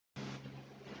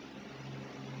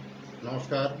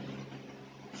নমস্কার,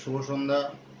 শুভ সন্ধ্যা,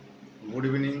 good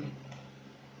evening.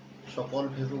 সকল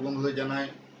Facebook বন্ধুদের জানাই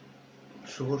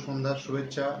শুভ সন্ধ্যার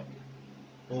শুভেচ্ছা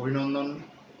ও অভিনন্দন।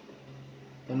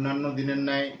 অন্যান্য দিনের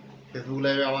ন্যায় ফেসবুক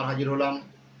লাইভে আবার হাজির হলাম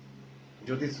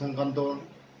জ্যোতিষ সংক্রান্ত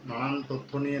নানান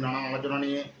তথ্য নিয়ে, নানান আলোচনা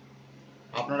নিয়ে।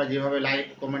 আপনারা যেভাবে লাইক,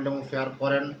 কমেন্ট এবং শেয়ার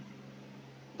করেন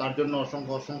তার জন্য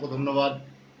অসংখ্য অসংখ্য ধন্যবাদ।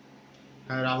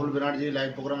 হ্যাঁ, রাহুল ব্যানার্জি লাইভ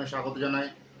প্রোগ্রামে স্বাগত জানাই।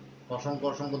 অসংখ্য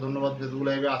অসংখ্য ধন্যবাদ ফেসবুক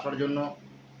লাইভে আসার জন্য।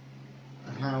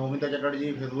 হ্যাঁ, অমিতা চ্যাটার্জি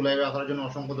ফেসবুক লাইভে আসার জন্য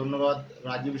অসংখ্য ধন্যবাদ।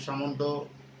 রাজীব সামন্ত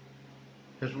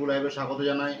ফেসবুক লাইভে স্বাগত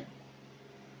জানাই।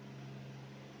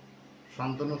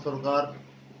 শান্তনু সরকার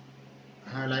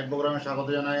হ্যাঁ লাইভ প্রোগ্রামে স্বাগত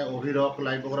জানাই। অভিরক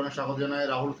লাইভ প্রোগ্রামে স্বাগত জানাই।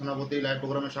 রাহুল সেনাপতি লাইভ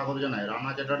প্রোগ্রামে স্বাগত জানাই।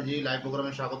 রানা চ্যাটার্জি লাইভ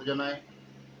প্রোগ্রামে স্বাগত জানাই।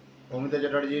 অমিতা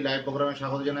চ্যাটার্জি লাইভ প্রোগ্রামে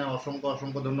স্বাগত জানাই। অসংখ্য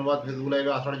অসংখ্য ধন্যবাদ ফেসবুক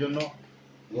লাইভে আসার জন্য।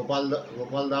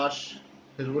 গোপাল দাস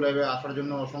ফেসবুক লাইভে আসার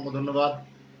জন্য অসংখ্য ধন্যবাদ।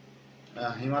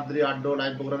 হিমাদ্রি আড্ডো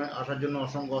লাইভ প্রোগ্রামে আসার জন্য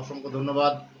অসংখ্য অসংখ্য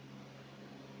ধন্যবাদ।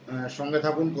 সঙ্গে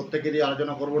থাকুন, প্রত্যেকেরই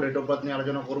আলোচনা করব, ডেট অফ বার্থ নিয়ে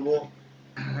আলোচনা করব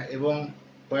এবং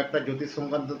কয়েকটা জ্যোতিষ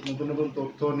সংক্রান্ত নতুন নতুন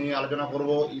তথ্য নিয়ে আলোচনা করব।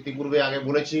 ইতিপূর্বে আগে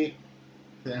বলেছি।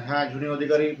 হ্যাঁ, ঝুনি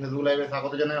অধিকারী ফেসবুক লাইভে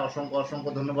স্বাগত জানাই। অসংখ্য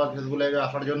অসংখ্য ধন্যবাদ ফেসবুক লাইভে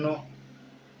আসার জন্য।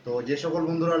 তো যে সকল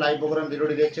বন্ধুরা লাইভ প্রোগ্রাম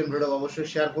ভিডিওটি দেখছেন, ভিডিওটা অবশ্যই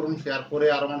শেয়ার করুন। শেয়ার করে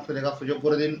আরও মানুষকে দেখার সুযোগ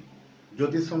করে দিন।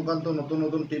 জ্যোতিষ সংক্রান্ত নতুন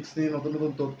নতুন টিপস নিয়ে, নতুন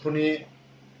নতুন তথ্য নিয়ে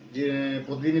যে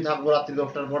প্রতিদিনই থাকবো রাত্রি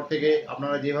 10টার পর থেকে।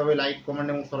 আপনারা যেভাবে লাইক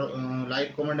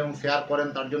কমেন্ট এবং শেয়ার করেন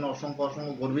তার জন্য অসংখ্য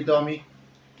অসংখ্য গর্বিত আমি।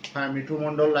 হ্যাঁ, মিঠু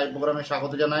মণ্ডল লাইভ প্রোগ্রামে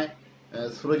স্বাগত জানাই।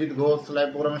 সুরজিৎ ঘোষ লাইভ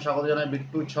প্রোগ্রামে স্বাগত জানাই।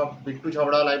 বিট্টু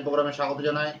ছবড়া লাইভ প্রোগ্রামে স্বাগত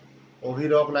জানাই।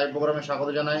 অভিরক লাইভ প্রোগ্রামে স্বাগত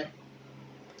জানাই।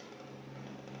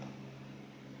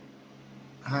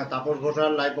 হ্যাঁ, তাপস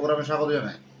ঘোষাল লাইভ প্রোগ্রামে স্বাগত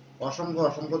জানাই। অসংখ্য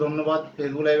অসংখ্য ধন্যবাদ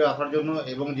ফেসবুক লাইভে আসার জন্য।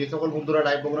 এবং যে সকল বন্ধুরা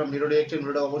লাইভ প্রোগ্রাম ভিডিওটি দেখছেন,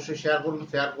 ভিডিওটা অবশ্যই শেয়ার করুন।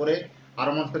 শেয়ার করে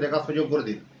আরও মানুষকে দেখার সুযোগ করে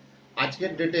দিন।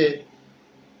 আজকের ডেটে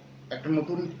একটা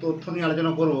নতুন তথ্য নিয়ে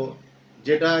আলোচনা করব,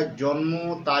 যেটা জন্ম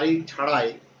তারিখ ছাড়াই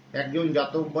একজন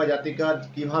জাতক বা জাতিকার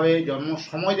কিভাবে জন্ম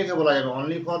সময় দেখে বলা যাবে।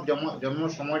 অনলি ফর জন্ম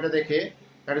সময়টা দেখে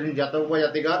একজন জাতক বা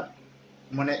জাতিকার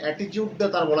মানে অ্যাটিটিউডটা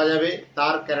তার বলা যাবে,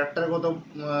 তার ক্যারেক্টারগত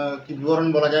কি বিবরণ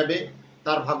বলা যাবে,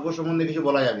 তার ভাগ্য সম্বন্ধে কিছু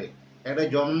বলা যাবে। একটা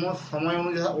জন্ম সময়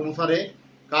অনুসারে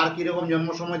কার কীরকম জন্ম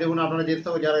সময় দেখুন। আপনারা যে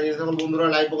সকল বন্ধুরা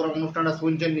লাইভ প্রোগ্রাম অনুষ্ঠানটা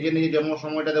শুনছেন, নিজের নিজের জন্ম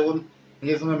সময়টা দেখুন,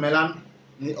 নিজের সঙ্গে মেলান।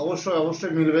 অবশ্যই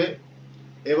অবশ্যই মিলবে।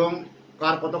 এবং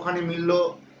কার কতখানি মিলল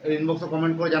ইনবক্সে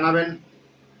কমেন্ট করে জানাবেন।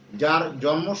 যার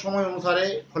জন্ম সময় অনুসারে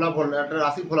ফলাফল, একটা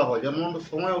রাশি ফলাফল, জন্ম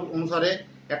সময় অনুসারে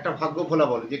একটা ভাগ্য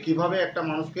ফলাফল, যে কিভাবে একটা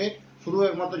মানুষকে শুধু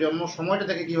একমাত্র জন্ম সময়টা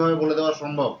থেকে কিভাবে বলে দেওয়া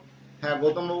সম্ভব। হ্যাঁ,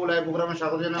 গৌতম বাবু লাইভ প্রোগ্রামে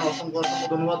স্বাগত জানাই। অসংখ্য অসংখ্য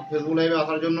ধন্যবাদ ফেসবুক লাইভে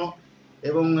আসার জন্য।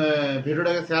 এবং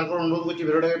ভিডিওটাকে শেয়ার করার অনুরোধ করছি।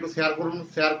 ভিডিওটাকে একটু শেয়ার করুন।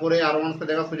 শেয়ার করে আরও মানুষকে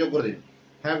দেখার সুযোগ করে দিন।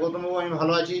 হ্যাঁ গৌতম বাবু, আমি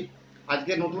ভালো আছি।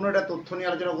 আজকে নতুন একটা তথ্য নিয়ে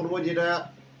আলোচনা করবো, যেটা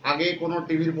আগে কোনো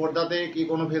টিভির পর্দাতে কি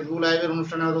কোনো ফেসবুক লাইভের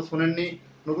অনুষ্ঠানে হয়তো শোনেননি।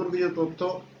 নতুন কিছু তথ্য,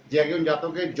 যে একজন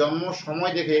জাতকের জন্ম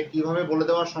সময় দেখে কিভাবে বলে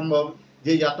দেওয়া সম্ভব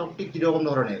যে জাতকটি কীরকম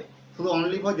ধরনের। শুধু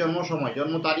অনলি ফর জন্ম সময়,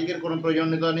 জন্ম তারিখের কোনো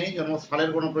প্রয়োজনীয়তা নেই, জন্ম সালের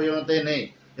কোনো প্রয়োজনীয়তা নেই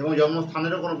এবং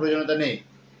জন্মস্থানেরও কোনো প্রয়োজনীয়তা নেই।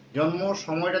 জন্ম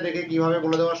সময়টা দেখে কিভাবে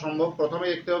বলে দেওয়া সম্ভব। প্রথমে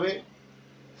দেখতে হবে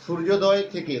সূর্যোদয়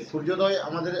থেকে। সূর্যোদয়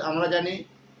আমরা জানি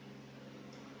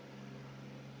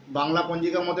বাংলা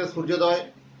পঞ্জিকার মধ্যে সূর্যোদয়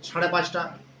 5:30,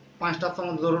 5টার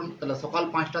সময় ধরুন। তাহলে সকাল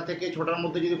 5টা থেকে 6টার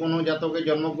মধ্যে যদি কোনো জাতকের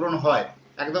জন্মগ্রহণ হয়,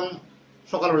 একদম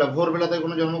সকালবেলা ভোরবেলাতে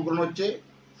কোনো জন্মগ্রহণ হচ্ছে,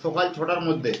 সকাল 6টার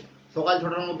মধ্যে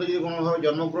যদি কোনোভাবে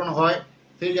জন্মগ্রহণ হয়,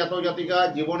 সেই জাতক জাতিকা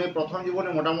প্রথম জীবনে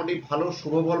মোটামুটি ভালো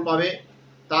শুভ ফল পাবে।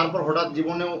 তারপর হঠাৎ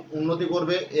জীবনে উন্নতি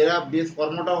করবে। এরা বেশ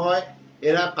কর্মটা হয়,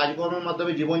 এরা কাজকর্মের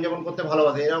মাধ্যমে জীবনযাপন করতে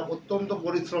ভালোবাসে। এরা অত্যন্ত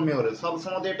পরিশ্রমী হলে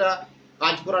সবসময় এটা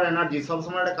কাজ করার এনার্জি,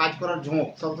 সবসময় একটা কাজ করার ঝোঁক,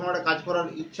 সবসময় একটা কাজ করার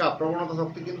ইচ্ছা, প্রবণতা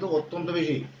শক্তি কিন্তু অত্যন্ত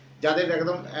বেশি। যাদের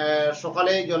একদম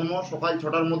সকালে জন্ম, সকাল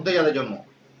 6টার মধ্যে যাদের জন্ম,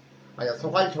 আচ্ছা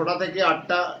সকাল 6টা থেকে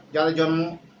 8টা যাদের জন্ম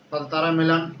তারা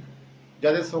মেলান।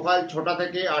 যাদের সকাল 6টা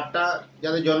থেকে 8টা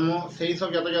যাদের জন্ম, সেই সব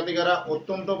জাতক জাতিকারা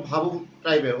অত্যন্ত ভাবুক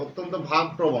টাইপের, অত্যন্ত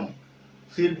ভাবপ্রবণ,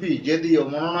 শিল্পী, জেদি ও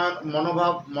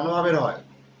মনোভাবের হয়।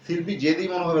 শিল্পী জেদি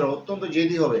মনোভাবের, অত্যন্ত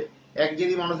জেদি হবে, এক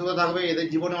জেদি মানসিকতা থাকবে। এদের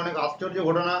জীবনে অনেক আশ্চর্য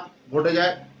ঘটনা ঘটে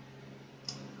যায়,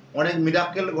 অনেক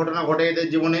মিরাক্কেল ঘটনা ঘটে এদের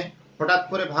জীবনে। হঠাৎ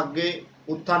করে ভাগ্যে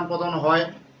উত্থান পতন হয়।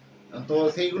 তো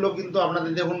সেইগুলো কিন্তু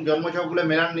আপনাদের দেখুন জন্মছকগুলো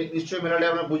মেলান, নিশ্চয়ই মেলালে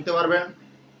আপনারা বুঝতে পারবেন।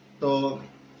 তো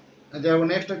যেমন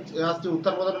নেক্সট আসছে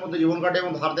উত্থান পতনের মধ্যে জীবন কাটে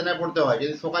এবং ধার দেনায় পড়তে হয়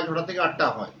যদি সকাল 6টা থেকে 8টা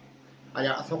হয়।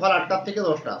 আচ্ছা সকাল 8টার থেকে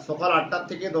 10টা, সকাল 8টার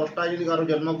থেকে 10টায় যদি কারো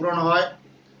জন্মগ্রহণ হয়,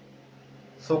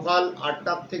 সকাল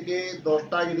 8টার থেকে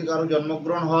 10টায় যদি কারো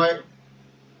জন্মগ্রহণ হয়,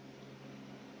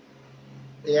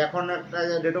 এখন একটা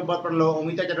ডেট অফ বার্থ পড়লো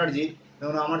অমিতা চ্যাটার্জি।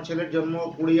 দেখুন আমার ছেলের জন্ম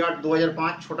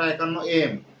 20/8/2005, 6টা 51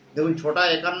 AM। দেখুন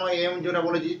 6:51 AM যেটা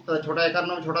বলেছি,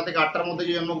 6:51 6টা থেকে 8টার মধ্যে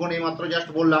যে জন্মগ্রহণ এই মাত্র জাস্ট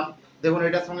বললাম। দেখুন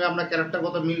এটার সঙ্গে আপনার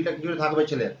ক্যারেক্টারগত মিলটা কিছু থাকবে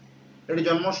ছেলের। এটি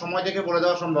জন্ম সময় থেকে বলে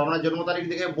দেওয়া সম্ভব, আপনার জন্ম তারিখ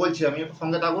দেখে বলছি আমি, একটু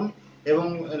সঙ্গে থাকুন এবং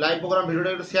লাইভ প্রোগ্রাম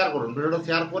ভিডিওটা একটু শেয়ার করুন, ভিডিওটা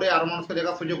শেয়ার করে আরও মানুষকে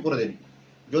দেখার সুযোগ করে দিন।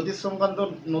 জ্যোতিষ সংক্রান্ত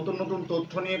নতুন নতুন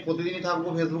তথ্য নিয়ে প্রতিদিনই থাকবো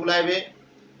ফেসবুক লাইভে।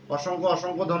 অসংখ্য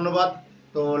অসংখ্য ধন্যবাদ।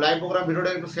 তো লাইভ প্রোগ্রাম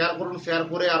ভিডিওটা একটু শেয়ার করুন, শেয়ার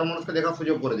করে আরও মানুষকে দেখার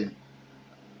সুযোগ করে দিন।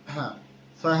 হ্যাঁ,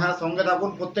 হ্যাঁ সঙ্গে থাকুন,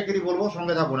 প্রত্যেকেরই বলবো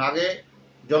সঙ্গে থাকুন। আগে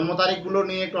জন্ম তারিখগুলো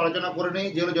নিয়ে একটু আলোচনা করে নিই,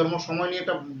 যেগুলো জন্ম সময় নিয়ে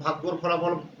একটা ভাগ্যর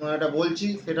ফলাফল এটা বলছি,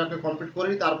 সেটাকে কমপ্লিট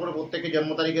করি, তারপরে প্রত্যেকে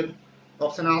জন্ম তারিখের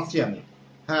অপশানে আসছি আমি।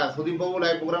 হ্যাঁ, সুদীপবাবু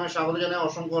লাইভ প্রোগ্রামে স্বাগত জানাই,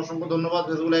 অসংখ্য অসংখ্য ধন্যবাদ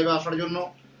ফেসবুক লাইভে আসার জন্য।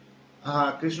 হ্যাঁ,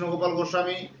 কৃষ্ণগোপাল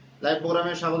গোস্বামী লাইভ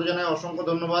প্রোগ্রামে স্বাগত জানাই, অসংখ্য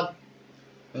ধন্যবাদ।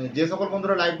 যে সকল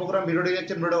বন্ধুরা লাইভ প্রোগ্রাম ভিডিওটি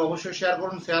দেখছেন, ভিডিও অবশ্যই শেয়ার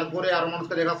করুন, শেয়ার করে আরও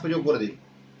মানুষকে দেখার সুযোগ করে দিন।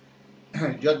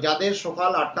 যাদের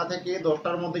সকাল 8টা থেকে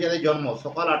 10টার মধ্যে যাদের জন্ম,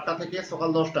 সকাল 8টা থেকে সকাল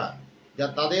 10টা,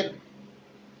 তাদের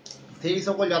সেই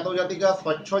সকল জাতক জাতিকা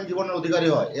সচ্ছল জীবনের অধিকারী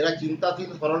হয়। এরা চিন্তাশীল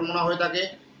সরল মনা হয়ে থাকে।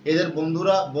 এদের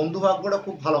বন্ধু ভাগ্যটা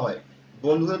খুব ভালো হয়।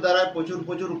 বন্ধুদের দ্বারা প্রচুর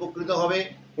প্রচুর উপকৃত হবে,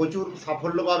 প্রচুর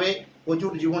সাফল্য পাবে,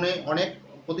 প্রচুর জীবনে অনেক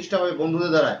প্রতিষ্ঠা পাবে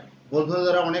বন্ধুদের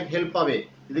দ্বারা অনেক হেল্প পাবে।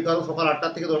 যদি কারো সকাল 8টা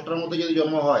থেকে 10টার মধ্যে যদি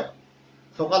জন্ম হয়,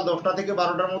 সকাল 10টা থেকে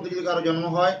 12টার মধ্যে যদি কারো জন্ম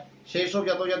হয়, সেই সব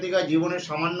জাতক জাতিকা জীবনে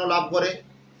সামান্য লাভ করে।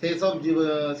 সেই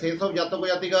সব জাতক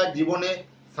জাতিকা জীবনে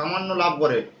সামান্য লাভ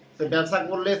করে। সে ব্যবসা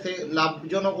করলে সে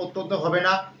লাভজনক অত্যন্ত হবে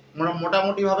না,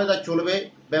 মোটামুটি ভাবে তার চলবে।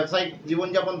 ব্যবসায়িক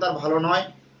জীবনযাপন তার ভালো নয়,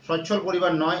 সচ্ছল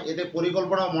পরিবার নয়। এতে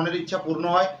পরিকল্পনা মনের ইচ্ছা পূর্ণ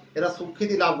হয়। এরা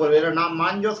সুখ্যাতি লাভ করবে, এরা নাম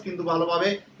মানযশ কিন্তু ভালো পাবে।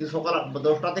 কিন্তু সকাল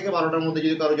 10টা থেকে 12টার মধ্যে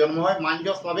যদি কারো জন্ম হয়,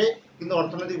 মানযশ পাবে, কিন্তু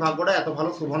অর্থনৈতিক ভাগ্যটা এত ভালো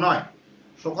শুভ নয়।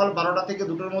 সকাল 12টা থেকে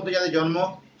 2টোর মধ্যে যাদের জন্ম,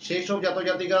 সেই সব জাতক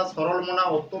জাতিকা সরল মনা,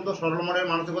 অত্যন্ত সরল মনের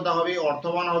মানসিকতা হবে,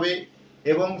 অর্থবান হবে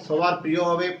এবং সবার প্রিয়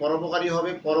হবে, পরোপকারী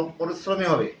হবে, পরিশ্রমী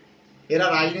হবে। এরা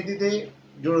রাজনীতিতে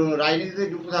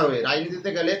যুক্ত থাকবে, রাজনীতিতে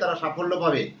গেলে তারা সাফল্য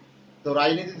পাবে। তো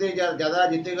রাজনীতিতে যারা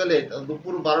যেতে গেলে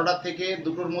দুপুর 12টা থেকে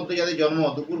 2টোর মধ্যে যাদের জন্ম,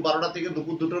 দুপুর 12টা থেকে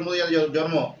দুপুর 2টোর মধ্যে যাদের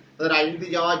জন্ম, তাদের রাজনীতি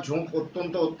যাওয়ার ঝোঁক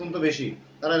অত্যন্ত অত্যন্ত বেশি।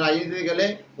 তারা রাজনীতিতে গেলে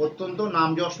অত্যন্ত নাম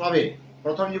যশ পাবে।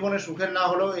 প্রথম জীবনে সুখের না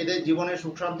হলেও এদের জীবনে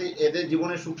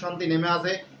সুখ শান্তি নেমে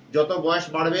আসে। যত বয়স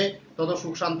বাড়বে তত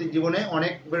সুখ শান্তির জীবনে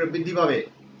অনেক বৃদ্ধি পাবে।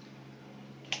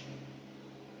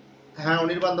 হ্যাঁ,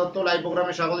 অনির্বাণ দত্ত লাইভ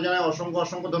প্রোগ্রামে স্বাগত জানাই, অসংখ্য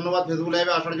অসংখ্য ধন্যবাদ ফেসবুক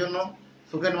লাইভে আসার জন্য।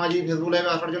 সুখেন মাঝি ফেসবুক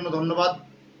লাইভে আসার জন্য ধন্যবাদ।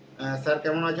 স্যার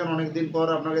কেমন আছেন? অনেকদিন পর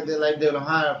আপনাকে লাইভ দেখলাম।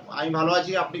 হ্যাঁ, আমি ভালো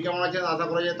আছি, আপনি কেমন আছেন? আশা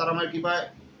করা যায় তারা আমার কৃপায়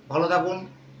ভালো থাকুন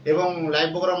এবং লাইভ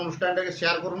প্রোগ্রাম অনুষ্ঠানটাকে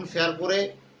শেয়ার করুন, শেয়ার করে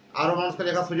আরও মানুষকে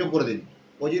দেখার সুযোগ করে দিন।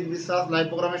 অজিত বিশ্বাস লাইভ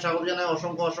প্রোগ্রামে স্বাগত জানাই,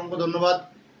 অসংখ্য অসংখ্য ধন্যবাদ।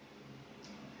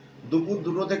 দুপুর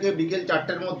 2টো থেকে বিকেল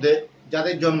 4টের মধ্যে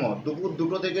যাদের জন্ম, দুপুর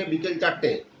 2টো থেকে বিকেল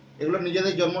 4টে, এগুলো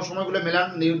নিজেদের জন্ম সময়গুলো মেলান,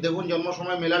 দেখুন জন্ম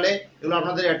সময় মেলালে এগুলো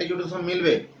আপনাদের অ্যাটিটিউডের সঙ্গে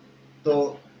মিলবে। তো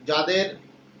যাদের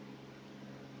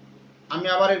আমি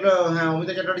আবার এগুলো, হ্যাঁ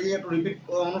অমিতা চ্যাটার্জি একটু রিপিট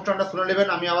অনুষ্ঠানটা শুনে নেবেন,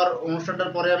 আমি আবার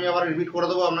অনুষ্ঠানটার পরে আমি আবার রিপিট করে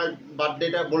দেবো। আপনার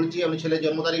বার্থডেটা বলছি, আমি ছেলের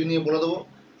জন্ম তারিখ নিয়ে বলে দেবো।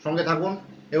 সঙ্গে থাকুন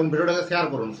এবং ভিডিওটাকে শেয়ার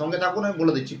করুন, সঙ্গে থাকুন, আমি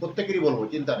বলে দিচ্ছি, প্রত্যেকেরই বলবো,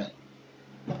 চিন্তা নেই।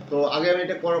 তো আগে আমি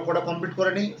এটা কটা কমপ্লিট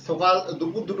করে নিই।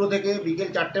 দুপুর 2টো থেকে বিকেল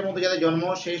 4টের মধ্যে যাদের জন্ম,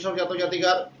 সেই সব জাতক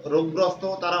জাতিকার রোগগ্রস্ত,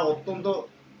 তারা অত্যন্ত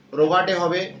রোগাটে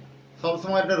হবে।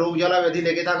 সবসময় একটা রোগ জ্বালা ব্যাধি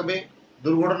লেগে থাকবে।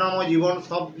 দুর্ঘটনাময় জীবন,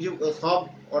 সব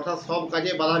অর্থাৎ সব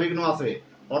কাজে বাধাবিঘ্ন আসবে।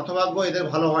 অর্থভাগ্য এদের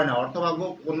ভালো হয় না, অর্থভাগ্য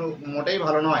কোনো মোটেই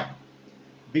ভালো নয়।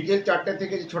 বিকেল 4টে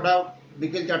থেকে 6টা,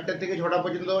 বিকেল 4টে থেকে 6টা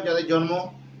পর্যন্ত যাদের জন্ম,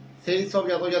 সেই সব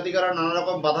জাতক জাতিকারা নানা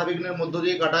রকম বাধাবিঘ্নের মধ্য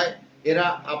দিয়ে কাটায়। এরা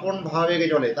আপন ভাবাবেগে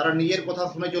চলে, তারা নিজের কথা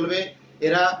শুনে চলবে।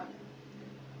 এরা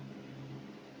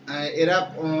এরা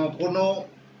কোনো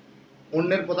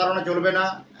অন্যের প্রতারণা চলবে না।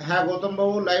 হ্যাঁ,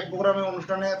 গৌতমবাবু লাইভ প্রোগ্রামে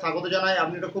অনুষ্ঠানে স্বাগত জানাই।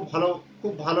 আপনি এটা খুব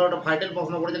ভালো একটা ভাইটাল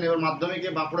প্রশ্ন করেছেন। এবার মাধ্যমিকে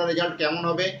বাঁকুড়া রেজাল্ট কেমন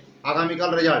হবে,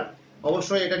 আগামীকাল রেজাল্ট,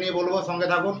 অবশ্যই এটা নিয়ে বলবো, সঙ্গে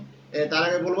থাকুন। তার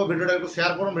আগে বলবো ভিডিওটা একটু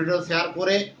শেয়ার করুন, ভিডিওটা শেয়ার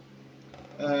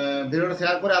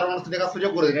করে আরো মানুষকে দেখার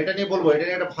সুযোগ করে দিন। এটা নিয়ে বলবো, এটা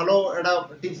নিয়ে একটা ভালো একটা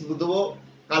টিপস দেবো।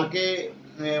 কালকে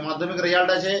মাধ্যমিক রেজাল্ট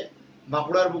আছে,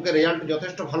 বাঁকুড়ার বুকে রেজাল্ট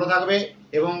যথেষ্ট ভালো থাকবে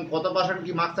এবং কত পার্সেন্ট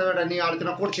কি মার্কস থাকবে এটা নিয়ে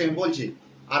আলোচনা করছি, আমি বলছি।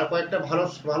 আর কয়েকটা ভালো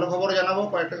ভালো খবরও জানাবো,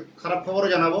 কয়েকটা খারাপ খবরও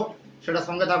জানাবো, সেটা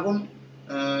সঙ্গে থাকুন।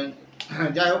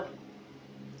 যাই হোক,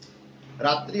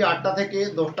 রাত্রি 8টা থেকে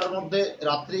 10টার মধ্যে,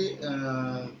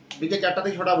 বিকেল 4টা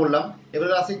থেকে 6টা বললাম,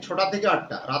 এবারে আসি 6টা থেকে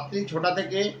 8টা, রাত্রি 6টা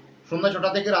থেকে সন্ধ্যা 6টা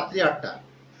থেকে রাত্রি 8টা,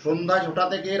 সন্ধ্যা 6টা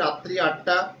থেকে রাত্রি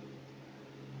 8টা,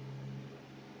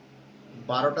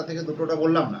 12টা থেকে 2টোটা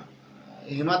বললাম না,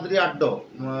 হিমাদ্রি আড্ড,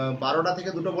 12টা থেকে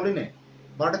 2টো বলি না,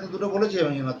 12টা থেকে 2টো বলেছি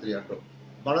আমি, হিমাদ্রি আড্ড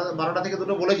 12টা থেকে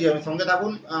 2টো বলেছি আমি, সঙ্গে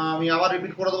থাকুন। আমি আবার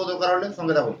রিপিট করে দেবো দরকার হলে,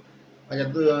 সঙ্গে থাকুন। আচ্ছা,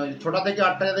 6টা থেকে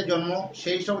 8টা যাদের জন্ম,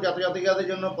 সেই সব জাতজাতিকাদের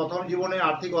জন্য প্রথম জীবনে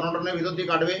আর্থিক অনটনের ভিতর দিয়ে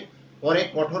কাটবে। পরে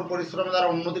কঠোর পরিশ্রমের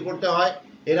দ্বারা উন্নতি করতে হয়।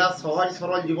 এরা সহজ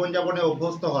সরল জীবনযাপনে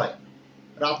অভ্যস্ত হয়।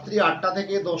 রাত্রি 8টা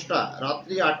থেকে 10টা,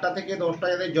 রাত্রি 8টা থেকে 10টা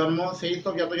যাদের জন্ম, সেই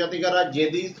সব জাতজাতিকারা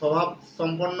জেদি স্বভাব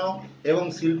সম্পন্ন এবং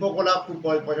শিল্পকলা খুব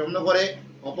পছন্দ করে।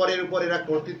 অপরের উপর এরা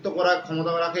কর্তৃত্ব করার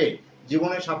ক্ষমতা রাখে,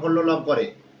 জীবনে সাফল্য লাভ করে।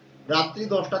 রাত্রি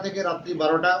 10টা থেকে রাত্রি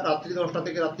 12টা, রাত্রি 10টা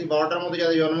থেকে রাত্রি 12টার মধ্যে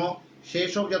যাদের জন্ম, সেই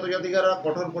সব জাতজাতিকারা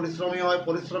কঠোর পরিশ্রমী হয়।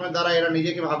 পরিশ্রমের দ্বারা এরা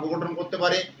নিজেকে ভাগ্য গঠন করতে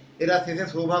পারে। এরা শেষে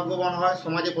সৌভাগ্যবান হয়,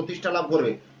 সমাজে প্রতিষ্ঠা লাভ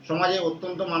করবে, সমাজে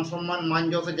অত্যন্ত মান সম্মান মান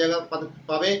যশের জায়গা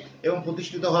পাবে এবং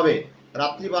প্রতিষ্ঠিত হবে।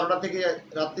 রাত্রি 12টা থেকে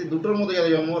রাত্রি 2টোর মধ্যে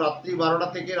যাদের জন্ম, রাত্রি 12টা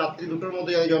থেকে রাত্রি 2টোর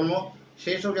মধ্যে যাদের জন্ম,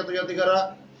 সেই সব জাতজাতিকারা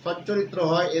সচ্চরিত্র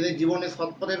হয়। এদের জীবনে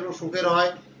সৎপথের ও সুখের হয়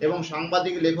এবং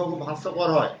সাংবাদিক, লেখক ও ভাষ্যকর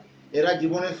হয়। এরা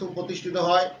জীবনে সুপ্রতিষ্ঠিত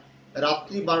হয়।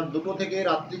 রাত্রি 2টো থেকে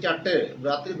রাত্রি 4টে,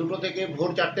 রাত্রি 2টো থেকে ভোর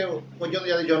 4টে পর্যন্ত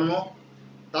যাদের জন্ম,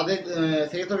 তাদের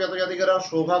সেই সব জাতজাতিকারা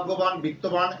সৌভাগ্যবান,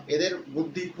 বিত্তবান। এদের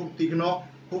বুদ্ধি খুব তীক্ষ্ণ,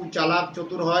 খুব চালাক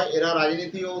চতুর হয়। এরা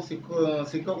রাজনীতি ও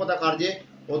শিক্ষকতা কার্যে,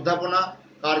 অধ্যাপনা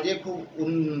কার্যে খুব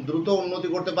দ্রুত উন্নতি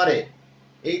করতে পারে।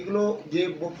 এইগুলো যে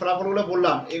ফলাফলগুলো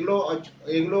বললাম, এগুলো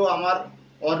এগুলো আমার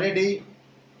অলরেডি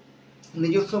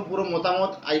নিজস্ব পুরো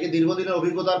মতামত, আজকে দীর্ঘদিনের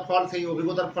অভিজ্ঞতার ফল। সেই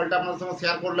অভিজ্ঞতার ফলটা আপনার সঙ্গে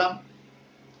শেয়ার করলাম।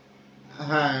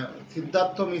 হ্যাঁ,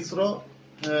 সিদ্ধার্থ মিশ্র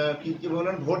কি কি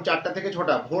বললেন? ভোর 4টা থেকে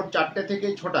 6টা, ভোর 4টে থেকে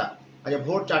 6টা। আচ্ছা,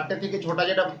 ভোর 4টে থেকে 6টা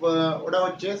যেটা ওটা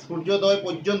হচ্ছে সূর্যোদয়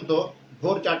পর্যন্ত।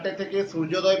 ভোর 4টে থেকে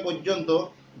সূর্যোদয় পর্যন্ত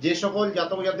যে সকল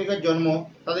জাতক জাতিকার জন্ম,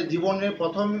 তাদের জীবনের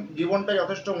প্রথম জীবনটা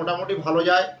যথেষ্ট মোটামুটি ভালো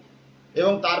যায়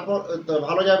এবং তারপর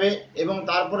ভালো যাবে এবং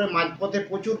তারপরে মাঝপথে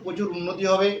প্রচুর প্রচুর উন্নতি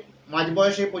হবে, মাঝ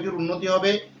বয়সে প্রচুর উন্নতি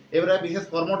হবে। এবারে বিশেষ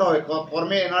কর্মটা হয়,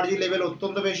 কর্মে এনার্জি লেভেল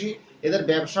অত্যন্ত বেশি। এদের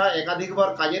ব্যবসা একাধিকবার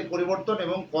কাজের পরিবর্তন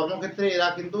এবং কর্মক্ষেত্রে এরা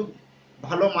কিন্তু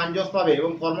ভালো মানযশ পাবে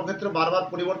এবং কর্মক্ষেত্রে বারবার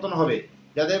পরিবর্তন হবে।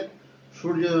 যাদের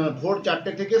সূর্য ভোর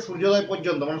 4টে থেকে সূর্যোদয়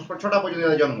পর্যন্ত, মানে 6টা পর্যন্ত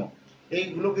যাদের জন্ম,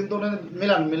 এইগুলো কিন্তু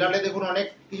মিলালে দেখুন অনেক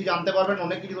কিছু জানতে পারবেন,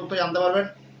 অনেক কিছু তথ্য জানতে পারবেন।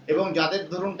 এবং যাদের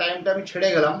ধরুন টাইমটা আমি ছেড়ে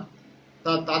গেলাম,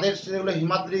 তাদের সেগুলো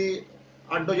হিমাদ্রি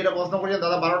আড্ডো যেটা প্রশ্ন করেছেন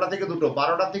দাদা, 12টা থেকে 2টো,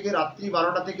 12টা থেকে রাত্রি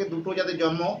 12টা থেকে 2টো যাদের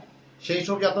জন্ম, সেই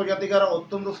সব জাতক জাতিকারা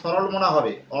অত্যন্ত সরল মনা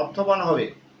হবে, অর্থবান হবে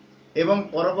এবং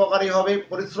পরোপকারী হবে,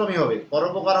 পরিশ্রমী হবে,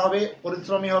 পরোপকার হবে,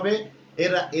 পরিশ্রমী হবে।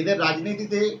 এদের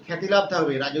রাজনীতিতে খ্যাতিলাভ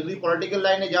থাকবে। যদি পলিটিক্যাল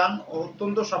লাইনে যান,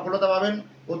 অত্যন্ত সফলতা পাবেন,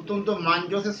 অত্যন্ত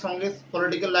মানযশের সঙ্গে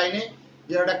পলিটিক্যাল লাইনে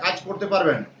যে একটা কাজ করতে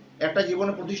পারবেন, একটা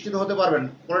জীবনে প্রতিষ্ঠিত হতে পারবেন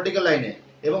পলিটিক্যাল লাইনে।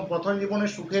 এবং প্রথম জীবনে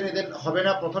সুখের এদের হবে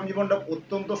না, প্রথম জীবনটা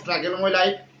অত্যন্ত স্ট্রাগলময়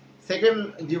লাইফ। সেকেন্ড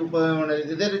মানে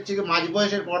এদের হচ্ছে মাঝ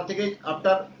বয়সের পর থেকে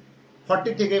আফটার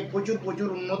 40 থেকে প্রচুর প্রচুর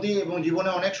উন্নতি এবং জীবনে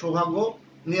অনেক সৌভাগ্য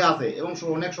নিয়ে আসে এবং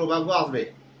অনেক সৌভাগ্য আসবে।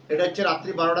 এটা হচ্ছে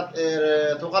রাত্রি 12টা,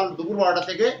 সকাল দুপুর 12টা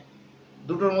থেকে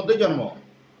 2টোর মধ্যে জন্ম।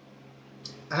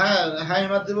 হ্যাঁ হ্যাঁ,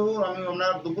 হিমাদ্রি বাবু, আমি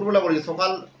আপনার দুপুরবেলা বলেছি,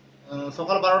 সকাল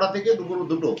সকাল 12টা থেকে দুপুর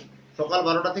 2টো, সকাল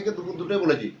 12টা থেকে দুপুর 2টোয়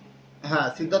বলেছি। হ্যাঁ,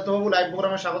 সিদ্ধার্থ বাবু, লাইভ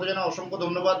প্রোগ্রামে স্বাগত জানাই, অসংখ্য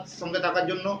ধন্যবাদ সঙ্গে থাকার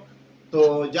জন্য। তো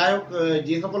যাই হোক,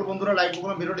 যে সকল বন্ধুরা লাইভ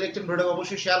প্রোগ্রাম ভিডিওটি দেখছেন, ভিডিওটা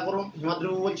অবশ্যই শেয়ার করুন। হিমাদ্রি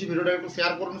বাবু বলছি, ভিডিওটা একটু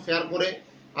শেয়ার করুন, শেয়ার করে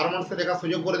আরো মানুষকে দেখার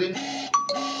সুযোগ করে দিন।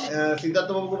 সিদ্ধার্থ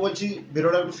বাবুকে বলছি,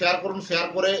 ভিডিওটা একটু শেয়ার করুন, শেয়ার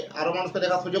করে আরো মানুষকে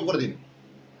দেখার সুযোগ করে দিন।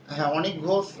 হ্যাঁ, অনিক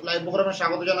ঘোষ লাইভ প্রোগ্রামে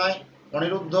স্বাগত জানাই।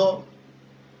 অনিরুদ্ধ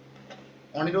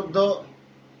অনিরুদ্ধ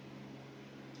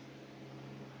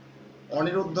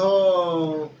অনিরুদ্ধ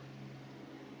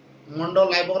মন্ডল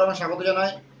লাইভ প্রোগ্রামে স্বাগত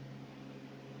জানাই।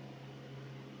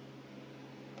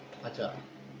 আচ্ছা,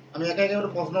 আমি একে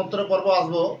একে প্রশ্ন উত্তরের পর্ব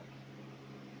আসবো।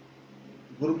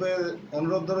 গ্রুপে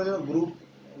অনুরোধ রয়েছে,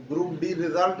 গ্রুপ ডি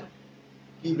রেজাল্ট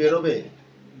কি বেরোবে?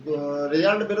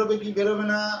 রেজাল্ট বেরোবে কি বেরোবে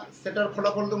না সেটার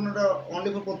ফলাফল তো আপনারা অনলি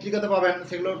পত্রিকাতে পাবেন।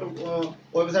 সেগুলো একটু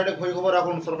ওয়েবসাইটে খোঁজ খবর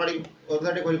রাখুন, সরকারি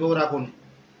ওয়েবসাইটে খোঁজ খবর রাখুন।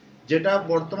 যেটা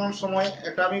বর্তমান সময়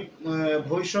একটা আমি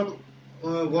ভবিষ্যৎ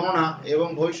গণনা এবং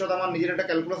ভবিষ্যৎ আমার নিজের একটা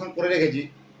ক্যালকুলেশন করে রেখেছি,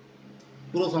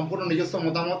 পুরো সম্পূর্ণ নিজস্ব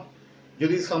মতামত।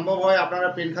 যদি সম্ভব হয় আপনারা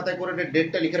পেন খাতায় করে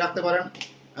ডেটটা লিখে রাখতে পারেন।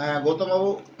 গৌতমবাবু,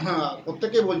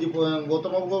 প্রত্যেকেই বলছি,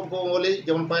 গৌতমবাবু বলি,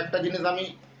 যেমন কয়েকটা জিনিস আমি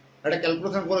একটা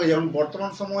ক্যালকুলেশন করে, যেমন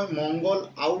বর্তমান সময় মঙ্গল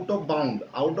out of bound.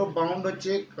 Out of bound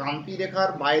হচ্ছে ক্রান্তি রেখার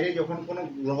বাইরে যখন কোনো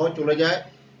গ্রহ চলে যায়,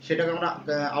 সেটাকে আমরা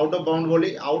আউট অফ বাউন্ড বলি।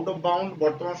 আউট অফ বাউন্ড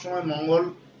বর্তমান সময় মঙ্গল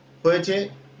হয়েছে।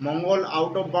 মঙ্গল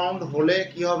আউট অফ বাউন্ড হলে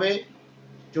কি হবে?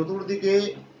 চতুর্দিকে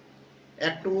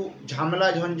একটু ঝামেলা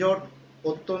ঝঞ্ঝট,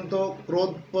 অত্যন্ত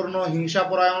ক্রোধপূর্ণ,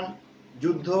 হিংসাপরায়ণ,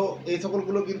 যুদ্ধ, এই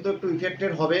সকলগুলো কিন্তু একটু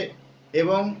ইফেক্টেড হবে।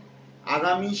 এবং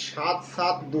আগামী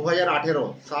 7/7/2018,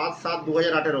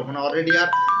 7/7/2018, মানে অলরেডি আর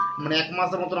মানে 1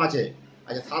 মাসের মতন আছে।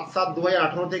 আচ্ছা,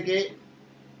 7/7/2018 থেকে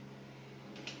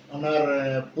আপনার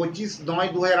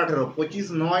 25/9/2018,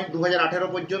 25/9/2018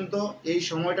 পর্যন্ত এই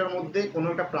সময়টার মধ্যে কোনো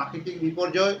একটা প্রাকৃতিক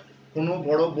বিপর্যয়, কোনো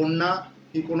বড় বন্যা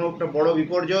কি কোনো একটা বড়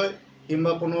বিপর্যয়,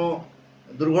 কিংবা কোনো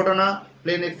দুর্ঘটনা,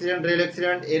 প্লেন অ্যাক্সিডেন্ট, রেল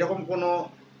অ্যাক্সিডেন্ট, এরকম কোনো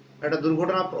একটা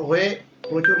দুর্ঘটনা হয়ে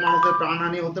প্রচুর মানুষের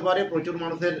প্রাণহানি হতে পারে, প্রচুর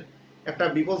মানুষের একটা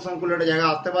বিপদ সংকুল একটা জায়গা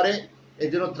আসতে পারে। এর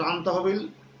জন্য ত্রাণ তহবিল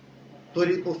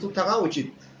তৈরি প্রস্তুত থাকা উচিত।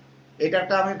 এটা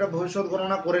একটা আমি একটা ভবিষ্যৎ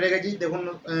গণনা করে রেখেছি। দেখুন,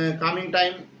 কামিং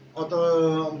টাইম অত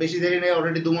বেশি দেরি নেই,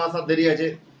 অলরেডি 2 মাস আর দেরি আছে।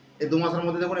 এই 2 মাসের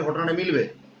মধ্যে দেখুন এই ঘটনাটা মিলবে।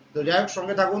 তো যাই হোক,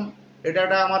 সঙ্গে থাকুন। এটা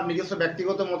একটা আমার নিজস্ব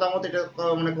ব্যক্তিগত মতামত, এটা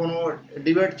মানে কোনো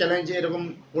ডিবেট চ্যালেঞ্জ এরকম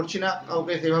করছি না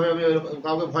কাউকে, সেভাবে আমি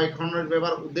কাউকে ভয় খাওয়ানোর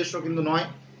ব্যাপার উদ্দেশ্য কিন্তু নয়।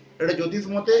 এটা জ্যোতিষ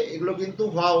মতে এগুলো কিন্তু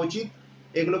হওয়া উচিত,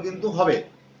 এগুলো কিন্তু হবে।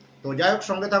 তো যাই হোক,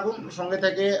 সঙ্গে থাকুন। সঙ্গে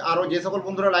থেকে আরও যে সকল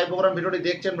বন্ধুরা লাইভ প্রোগ্রাম ভিডিওটি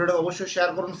দেখছেন, ভিডিও অবশ্যই শেয়ার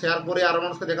করুন, শেয়ার করে আরও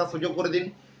মানুষকে দেখার সুযোগ করে দিন।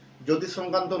 জ্যোতিষ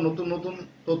সংক্রান্ত নতুন নতুন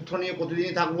তথ্য নিয়ে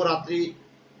প্রতিদিনই থাকবো রাত্রি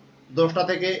 10টা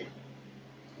থেকে।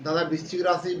 দাদা, বৃশ্চিক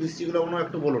রাশি, বৃশ্চিক লগ্ন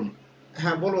একটু বলুন।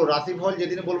 হ্যাঁ বলবো, রাশিফল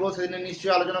যেদিনে বলবো সেদিনে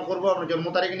নিশ্চয়ই আলোচনা করবো। আপনার জন্ম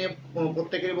তারিখ নিয়ে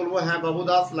প্রত্যেকেরই বলবো। হ্যাঁ বাবু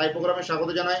দাস, লাইভ প্রোগ্রামে স্বাগত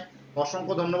জানাই।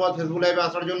 অসংখ্য ধন্যবাদ ফেসবুক লাইভে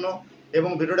আসার জন্য, এবং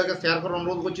ভিডিওটাকে শেয়ার করার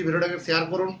অনুরোধ করছি। ভিডিওটাকে শেয়ার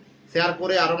করুন, শেয়ার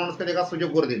করে আরও মানুষকে দেখার সুযোগ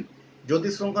করে দিন।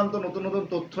 জ্যোতিষ সংক্রান্ত নতুন নতুন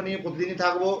তথ্য নিয়ে প্রতিদিনই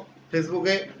থাকবো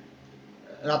ফেসবুকে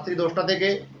রাত্রি 10টা থেকে,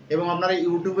 এবং আপনারা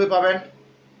ইউটিউবে পাবেন।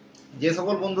 যে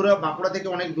সকল বন্ধুরা বাঁকুড়া থেকে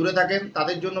অনেক দূরে থাকেন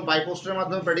তাদের জন্য বাইপোস্টের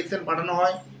মাধ্যমে প্রেডিকশন পাঠানো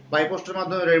হয়, বাইপোস্টের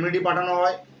মাধ্যমে রেমেডি পাঠানো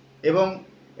হয়, এবং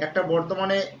একটা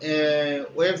বর্তমানে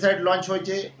ওয়েবসাইট লঞ্চ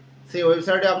হয়েছে, সেই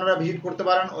ওয়েবসাইটে আপনারা ভিজিট করতে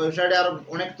পারেন। ওয়েবসাইটে আরও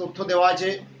অনেক তথ্য দেওয়া আছে,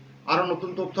 আরও নতুন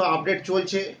তথ্য আপডেট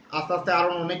চলছে। আস্তে আস্তে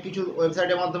আরও অনেক কিছু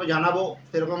ওয়েবসাইটের মাধ্যমে জানাবো,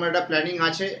 সেরকম একটা প্ল্যানিং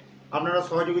আছে। আপনারা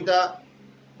সহযোগিতা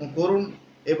করুন,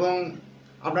 এবং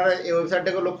আপনারা এই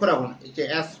ওয়েবসাইটটাকে লক্ষ্য রাখুন, যে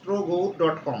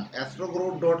অ্যাস্ট্রোগৌর.com,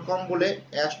 অ্যাস্ট্রোগৌর.com বলে,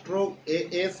 astro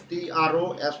ASTRO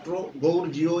astro Gour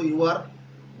GOUR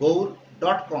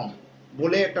গৌর.com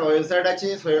বলে একটা ওয়েবসাইট আছে।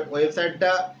 সেই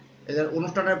ওয়েবসাইটটা এদের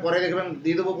অনুষ্ঠানের পরে দেখবেন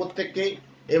দিয়ে দেবো প্রত্যেককেই,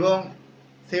 এবং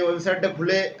সেই ওয়েবসাইটটা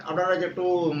খুলে আপনারা যে একটু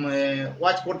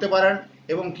ওয়াচ করতে পারেন,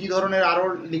 এবং কি ধরনের আরও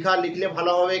লিখলে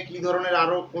ভালো হবে, কি ধরনের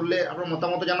আরও করলে আপনার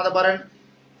মতামত জানাতে পারেন।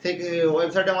 সেই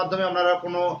ওয়েবসাইটের মাধ্যমে আপনারা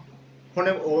কোনো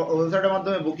ফোনে ওয়েবসাইটের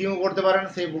মাধ্যমে বুকিংও করতে পারেন,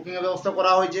 সেই বুকিংয়ের ব্যবস্থা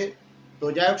করা হয়েছে। তো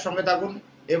যাই হোক, সঙ্গে থাকুন।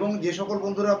 এবং যে সকল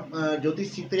বন্ধুরা জ্যোতিষ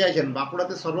শিখতে চাইছেন,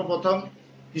 বাঁকুড়াতে সর্বপ্রথম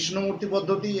কৃষ্ণমূর্তি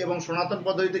পদ্ধতি এবং সনাতন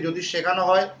পদ্ধতিতে জ্যোতিষ শেখানো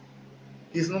হয়।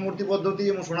 কৃষ্ণমূর্তি পদ্ধতি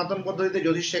এবং সনাতন পদ্ধতিতে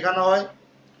জ্যোতিষ শেখানো হয়,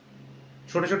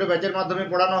 ছোট ছোট ব্যাচের মাধ্যমে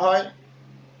পড়ানো হয়।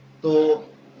 তো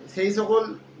সেই সকল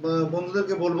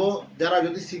বন্ধুদেরকে বলবো, যারা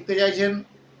জ্যোতিষ শিখতে চাইছেন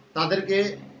তাদেরকে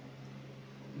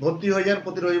ভর্তি হয়ে যান।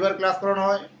 প্রতি রবিবার ক্লাস করানো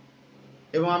হয়,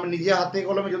 এবং আমি নিজে হাতে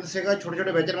কলমে জ্যোতিষ শেখাই, ছোটো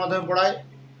ছোটো ব্যাচের মাধ্যমে পড়াই।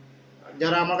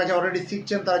 যারা আমার কাছে অলরেডি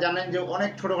শিখছেন তারা জানেন যে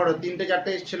অনেক ছোটোখাটো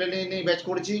 3-4টে ছেলে নিয়ে ব্যাচ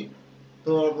করেছি।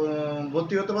 তো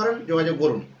ভর্তি হতে পারেন, যোগাযোগ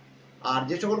করুন। আর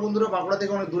যে সকল বন্ধুরা বাঁকুড়া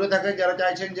থেকে অনেক দূরে থাকে, যারা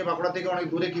চাইছেন যে বাঁকুড়া থেকে অনেক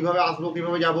দূরে কীভাবে আসবো,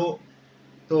 কীভাবে যাব,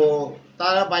 তো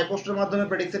তারা বাইপোস্টের মাধ্যমে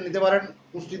প্রেডিকশন নিতে পারেন।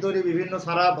 কুষ্টি তৈরি বিভিন্ন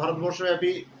সারা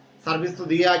ভারতবর্ষব্যাপী সার্ভিস তো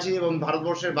দিয়ে আছি, এবং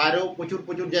ভারতবর্ষের বাইরেও প্রচুর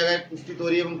প্রচুর জায়গায় কুষ্টি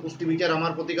তৈরি এবং কুষ্টি বিচার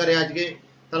আমার প্রতিকারে আজকে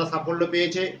তারা সাফল্য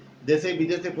পেয়েছে। দেশে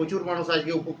বিদেশে প্রচুর মানুষ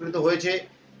আজকে উপকৃত হয়েছে।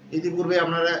 ইতিপূর্বে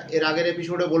আপনারা এর আগের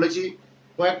এপিসোডে বলেছি,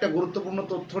 কয়েকটা গুরুত্বপূর্ণ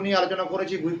তথ্য নিয়ে আলোচনা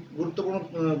করেছি,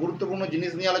 গুরুত্বপূর্ণ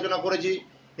জিনিস নিয়ে আলোচনা করেছি।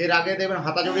 এর আগে দেখবেন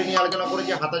হাতাজড়ি নিয়ে আলোচনা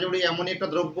করেছি। হাতাজড়ি এমনই একটা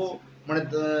দ্রব্য, মানে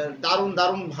দারুণ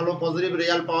দারুণ ভালো পজিটিভ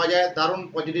রেজাল্ট পাওয়া যায়, দারুণ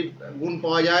পজিটিভ গুণ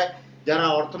পাওয়া যায়। যারা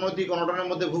অর্থনৈতিক অনটনের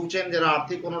মধ্যে ভুগছেন, যারা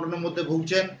আর্থিক অনটনের মধ্যে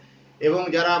ভুগছেন, এবং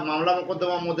যারা মামলা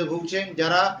মোকদ্দমার মধ্যে ভুগছেন,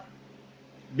 যারা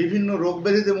বিভিন্ন রোগ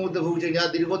ব্যাধিদের মধ্যে ভুগছেন, যারা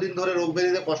দীর্ঘদিন ধরে রোগ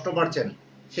ব্যাধিতে কষ্ট পাচ্ছেন,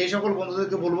 সেই সকল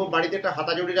বন্ধুদেরকে বলবো বাড়িতে একটা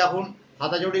হাতাজড়ি রাখুন।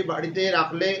 হাতাজড়ি বাড়িতে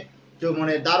রাখলে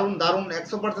মানে দারুণ দারুণ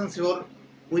 100% শিওর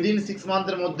উইদিন 6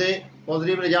 মান্থের মধ্যে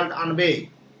পজিটিভ রেজাল্ট আনবে।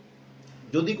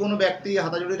 যদি কোনো ব্যক্তি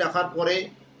হাতাজড়ি রাখার পরে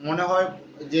মনে হয়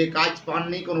যে কাজ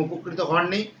পাননি, কোনো উপকৃত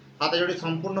হননি, হাতাজড়ি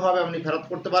সম্পূর্ণভাবে আপনি ফেরত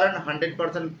করতে পারেন।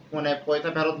 100% মানে পয়সা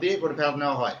ফেরত দিয়ে ফেরত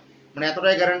নেওয়া হয়, মানে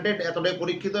এতটাই গ্যারান্টেড, এতটাই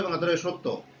পরীক্ষিত এবং এতটাই সত্য।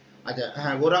 আচ্ছা,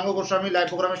 হ্যাঁ, গৌরাঙ্গ গোস্বামী লাইভ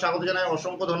প্রোগ্রামে স্বাগত জানাই।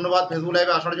 অসংখ্য ধন্যবাদ ফেসবুক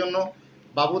লাইভে আসার জন্য।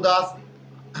 বাবু দাস,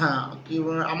 হ্যাঁ, কি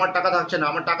আমার টাকা থাকছে না,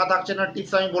 আমার টাকা থাকছে না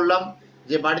টিপস আমি বললাম,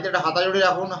 যে বাড়িতে একটা হাতাজড়ি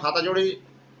রাখুন।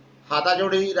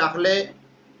 হাতাজড়ি রাখলে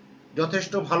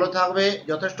যথেষ্ট ভালো থাকবে,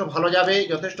 যথেষ্ট ভালো যাবে,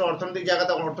 যথেষ্ট অর্থনৈতিক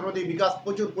জায়গাতে অর্থনৈতিক বিকাশ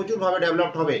প্রচুরভাবে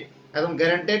ডেভেলপড হবে, একদম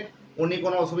গ্যারান্টেড। উনি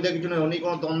কোনো অসুবিধা কিছু নেই, উনি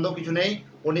কোনো দ্বন্দ্ব কিছু নেই,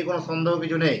 উনি কোনো সন্দেহ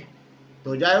কিছু নেই। তো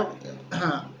যাই হোক,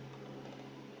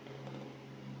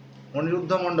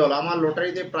 অনিরুদ্ধ মণ্ডল, আমার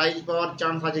লটারিতে প্রাইজ পাওয়ার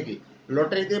চান্স আছে কি?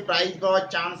 লটারিতে প্রাইজ পাওয়ার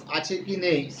চান্স আছে কি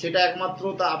নেই সেটা একমাত্র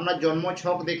তা আপনার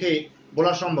জন্মছক দেখে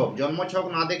বলা সম্ভব। জন্মছক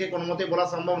না দেখে কোনো মতে বলা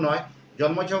সম্ভব নয়।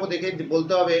 জন্মছক দেখে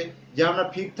বলতে হবে যে আপনার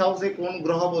 5th হাউসে কোন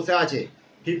গ্রহ বসে আছে,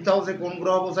 5th হাউসে কোন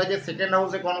গ্রহ বসে আছে, 2nd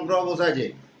হাউসে কোন গ্রহ বসে আছে।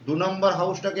 2 নম্বর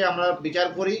হাউসটাকে আমরা বিচার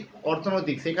করি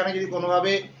অর্থনৈতিক। সেখানে যদি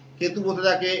কোনোভাবে কেতু বসে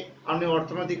থাকে, আপনি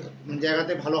অর্থনৈতিক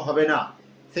জায়গাতে ভালো হবে না।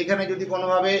 সেখানে যদি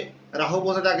কোনোভাবে রাহু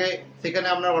বসে থাকে, সেখানে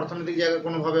আপনার অর্থনৈতিক জায়গায়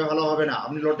কোনোভাবে ভালো হবে না,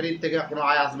 আপনি লটারির থেকে কোনো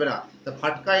আয় আসবে না। তো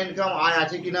ফাটকা ইনকাম আয়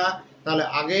আছে কিনা, তাহলে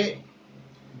আগে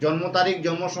জন্ম তারিখ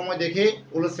জন্ম সময় দেখে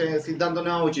ওগুলো সিদ্ধান্ত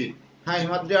নেওয়া উচিত। হ্যাঁ,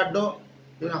 হিমাদ্রি আড্ডো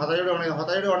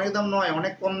হতাজড়ি অনেক দাম নয়,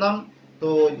 অনেক কম দাম। তো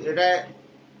এটা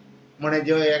মানে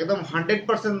যে একদম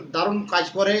 100% দারুণ কাজ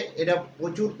করে, এটা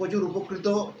প্রচুর প্রচুর উপকৃত।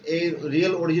 এই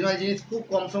রিয়েল অরিজিনাল জিনিস খুব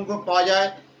কম সংখ্যক পাওয়া যায়।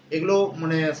 এগুলো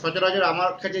মানে সচরাচর আমার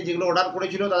কাছে যেগুলো অর্ডার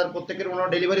করেছিল তাদের প্রত্যেকের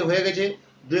মোটামুটি ডেলিভারি হয়ে গেছে,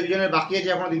 দু একজনের বাকি আছে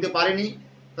এখনো দিতে পারিনি,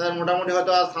 তাদের মোটামুটি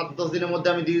হয়তো আর 7-10 দিনের মধ্যে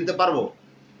আমি দিয়ে দিতে পারবো।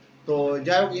 তো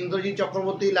যাই হোক, ইন্দ্রজিৎ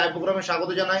চক্রবর্তী লাইভ প্রোগ্রামে স্বাগত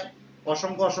জানাই,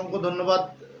 অসংখ্য অসংখ্য ধন্যবাদ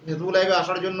ফেসবুক লাইভে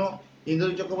আসার জন্য।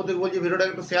 ইন্দ্রজিৎ চক্রবর্তী বলছি ভিডিওটা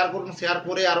একটু শেয়ার করুন, শেয়ার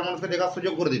করে আরও মানুষকে দেখার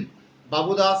সুযোগ করে দিন।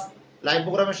 বাবু দাস লাইভ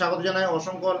প্রোগ্রামে স্বাগত জানাই,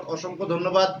 অসংখ্য অসংখ্য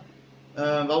ধন্যবাদ।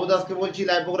 বাবু দাসকে বলছি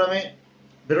লাইভ প্রোগ্রামে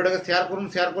ভিডিওটাকে শেয়ার করুন,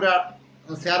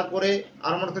 শেয়ার করে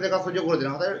আরও মানুষকে দেখার সুযোগ করে দিন।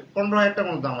 আমাদের 15,000 টাকার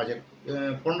মতো দাম আছে,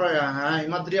 15, হ্যাঁ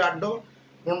হিমাদ্রি আড্ডো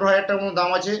 15,000 টাকার মতো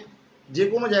দাম আছে। যে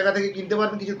কোনো জায়গা থেকে কিনতে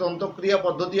পারবেন, কিছু তন্ত্রক্রিয়া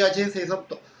পদ্ধতি আছে, সেই সব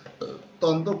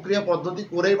তন্ত্রক্রিয়া পদ্ধতি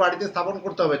করেই বাড়িতে স্থাপন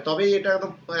করতে হবে, তবেই এটা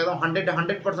একদম একদম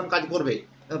 100% কাজ করবে,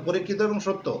 পরীক্ষিত এবং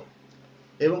সত্য।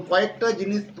 এবং কয়েকটা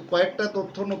জিনিস, কয়েকটা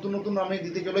তথ্য নতুন নতুন আমি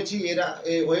দিতে চলেছি। এরা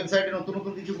এই ওয়েবসাইটে নতুন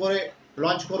নতুন কিছু করে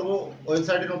লঞ্চ করব।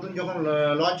 ওয়েবসাইটে নতুন যখন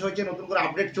লঞ্চ হয়েছে, নতুন করে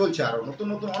আপডেট চলছে, আরও নতুন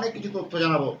নতুন অনেক কিছু তথ্য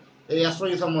জানাবো এই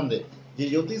অ্যাস্ট্রোলজি সম্বন্ধে। যে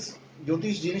জ্যোতিষ,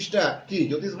 জ্যোতিষ জিনিসটা কি,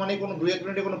 জ্যোতিষ মানে কোনো 2-1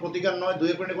 মিনিটে কোনো প্রতিকার নয়,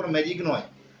 2-1 মিনিটে কোনো ম্যাজিক নয়।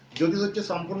 জ্যোতিষ হচ্ছে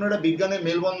সম্পূর্ণ একটা বিজ্ঞানের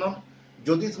মেলবন্ধন।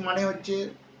 জ্যোতিষ মানে হচ্ছে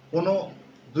কোনো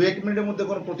 2-1 মিনিটের মধ্যে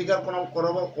কোনো প্রতিকার কোনো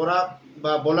করা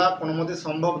বা বলা কোনো মতে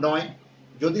সম্ভব নয়।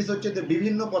 জ্যোতিষ হচ্ছে যে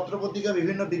বিভিন্ন পত্রপত্রিকা,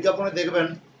 বিভিন্ন বিজ্ঞাপনে দেখবেন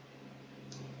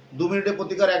 2 মিনিটের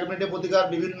প্রতিকার, 1 মিনিটের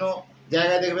প্রতিকার, বিভিন্ন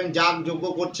জায়গায় দেখবেন যাগ যজ্ঞ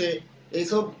করছে।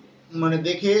 এইসব মানে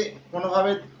দেখে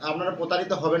কোনোভাবে আপনারা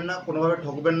প্রতারিত হবেন না, কোনোভাবে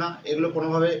ঠকবেন না। এগুলো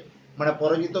কোনোভাবে মানে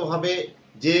পরাজিতভাবে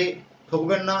যে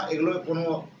ঠকবেন না, এগুলো কোনো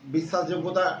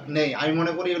বিশ্বাসযোগ্যতা নেই। আমি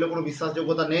মনে করি এগুলো কোনো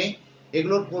বিশ্বাসযোগ্যতা নেই।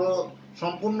 এগুলোর পুরো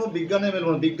সম্পূর্ণ বিজ্ঞানের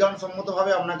মেলবন্ধন।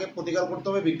 বিজ্ঞানসম্মতভাবে আপনাকে প্রতিকার করতে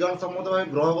হবে, বিজ্ঞানসম্মতভাবে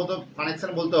গ্রহগত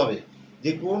কানেকশন বলতে হবে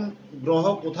যে কোন গ্রহ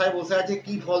কোথায় বসে আছে,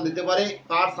 কি ফল দিতে পারে,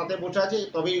 কার সাথে বসে আছে,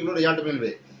 তবেই এগুলো রেজাল্ট মিলবে।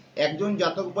 একজন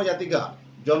জাতক বা জাতিকা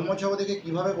জন্মছক থেকে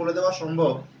কিভাবে বলে দেওয়া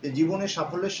সম্ভব যে জীবনের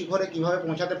সাফল্যের শিখরে কিভাবে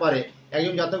পৌঁছাতে পারে,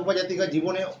 একজন জাতক বা জাতিকা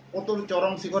জীবনে কত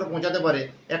চরম শিখরে পৌঁছাতে পারে,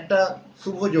 একটা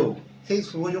শুভ যোগ, সেই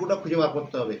শুভ যোগটা খুঁজে বার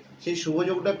করতে হবে। সেই শুভ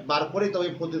যোগটা বার করে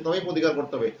তবেই প্রতিকার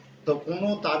করতে হবে। তো কোনো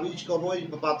তাবিজ কবজ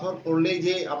পাথর করলেই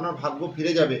যে আপনার ভাগ্য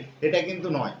ফিরে যাবে, এটা কিন্তু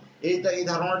নয়। এই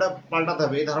ধারণাটা পাল্টাতে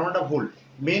হবে, এই ধারণাটা ভুল।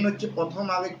 মেন হচ্ছে প্রথম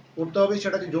আগে করতে হবে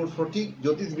সেটা হচ্ছে সঠিক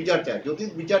জ্যোতিষ বিচার চাই। জ্যোতিষ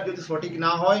বিচার যদি সঠিক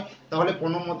না হয়, তাহলে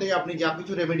কোনো মতেই আপনি যা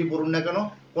কিছু রেমেডি করুন না কেন,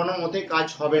 কোনো মতেই কাজ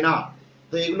হবে না।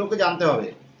 তো এগুলোকে জানতে হবে,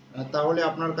 তাহলে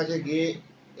আপনার কাছে গিয়ে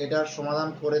এটার সমাধান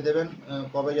করে দেবেন।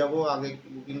 কবে যাব, আগে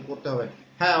বুকিং করতে হবে।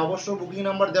 হ্যাঁ, অবশ্য বুকিং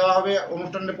নাম্বার দেওয়া হবে,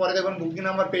 অনুষ্ঠানের পরে দেখবেন বুকিং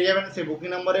নাম্বার পেয়ে যাবেন, সেই বুকিং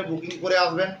নাম্বারে বুকিং করে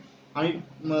আসবেন। আমি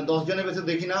 10 জনের বেশি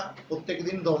দেখি না, প্রত্যেক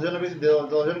দিন 10 জনের বেশি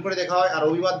 10 জন করে দেখা হয়। আর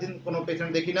রবিবার দিন কোনো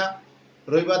পেশেন্ট দেখি না।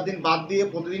 রবিবার দিন বাদ দিয়ে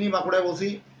প্রতিদিনই বাঁকুড়ায় বসি।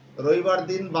 রবিবার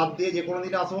দিন বাদ দিয়ে যে কোনো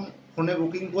দিন আসুন, ফোনে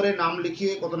বুকিং করে নাম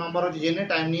লিখিয়ে কত নাম্বার হচ্ছে জেনে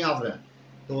টাইম নিয়ে আসবেন।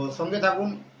 তো সঙ্গে থাকুন।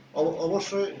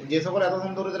 অবশ্যই যে সকল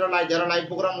এতক্ষণ ধরে যারা লাইভ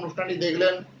প্রোগ্রাম অনুষ্ঠানটি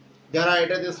দেখলেন, যারা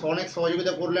এটাতে অনেক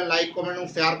সহযোগিতা করলেন, লাইক কমেন্ট এবং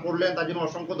শেয়ার করলেন, তার জন্য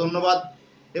অসংখ্য ধন্যবাদ।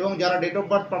 এবং যারা ডেট অফ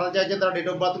বার্থ পাঠাতে চাইছেন তারা ডেট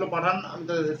অফ বার্থগুলো পাঠান, আমি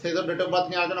সেই সব ডেট অফ বার্থ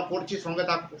নিয়ে আলোচনা করছি।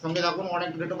 সঙ্গে থাকুন। অনেক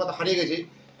ডেট অফ বার্থ হারিয়ে গেছে।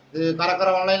 কারা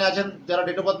কারা অনলাইনে আছেন, যারা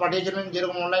ডেট অফ বার্থ পাঠিয়েছিলেন,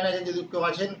 যেরকম অনলাইনে আছেন, যদি কেউ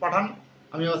আছেন পাঠান,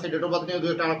 আমি আবার সেই ডেট অফ বার্থ নিয়ে দু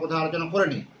একটা কথা আলোচনা করে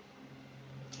নিই।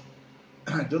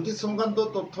 জ্যোতিষ সংক্রান্ত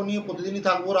তথ্য নিয়ে প্রতিদিনই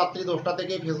থাকবো রাত্রি 10টা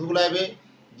থেকে ফেসবুক লাইভে।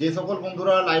 যে সকল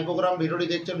বন্ধুরা লাইভ প্রোগ্রাম ভিডিওটি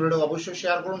দেখছেন, ভিডিও অবশ্যই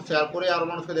শেয়ার করুন, শেয়ার করে আরও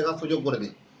মানুষকে দেখার সুযোগ করে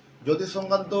দিন। জ্যোতিষ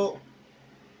সংক্রান্ত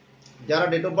যারা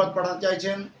ডেট অফ বার্থ পাঠাতে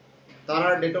চাইছেন তারা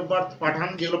ডেট অফ বার্থ পাঠান,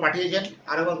 যেগুলো পাঠিয়েছেন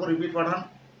আরেকবার করে রিপিট পাঠান।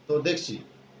 তো দেখছি।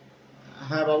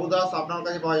 হ্যাঁ, বাবু দাস আপনার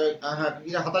কাছে পাওয়া যাবে। হ্যাঁ, কি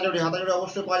হাতাজড়ি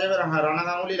অবশ্যই পাওয়া যাবে। হ্যাঁ, রানা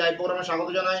গাঙ্গুলি লাইভ প্রোগ্রামে স্বাগত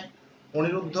জানাই।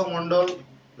 অনিরুদ্ধ মণ্ডল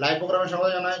লাইভ প্রোগ্রামে স্বাগত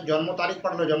জানাই। জন্ম তারিখ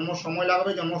পাঠালে জন্ম সময়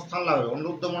লাগবে, জন্মস্থান লাগবে।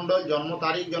 অনিরুদ্ধ মণ্ডল জন্ম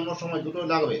তারিখ জন্ম সময় দুটোই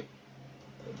লাগবে।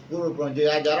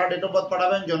 যারা ডেট অফ বার্থ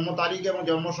পাঠাবেন, জন্ম তারিখ এবং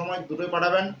জন্ম সময় দুটোই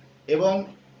পাঠাবেন। এবং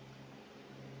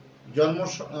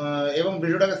এবং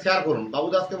ভিডিওটাকে শেয়ার করুন। বাবু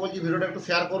দাসকে বলছি ভিডিওটা একটু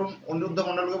শেয়ার করুন। অনিরুদ্ধ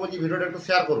মণ্ডলকে বলছি ভিডিওটা একটু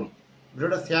শেয়ার করুন।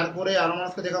 ভিডিওটা শেয়ার করে আরও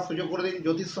মানুষকে দেখার সুযোগ করে দিন।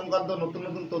 জ্যোতিষ সংক্রান্ত নতুন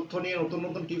নতুন তথ্য নিয়ে, নতুন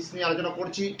নতুন টিপস নিয়ে আলোচনা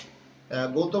করছি।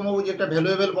 গৌতমবাবু যে একটা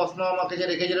ভ্যালুয়েবল প্রশ্ন আমাকে যে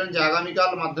রেখেছিলেন যে আগামীকাল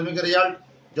মাধ্যমিকের রেজাল্ট,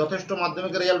 যথেষ্ট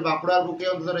মাধ্যমিকের রেজাল্ট বাঁকুড়ার বুকে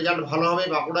অন্তত রেজাল্ট ভালো হবে।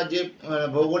 বাঁকুড়ার যে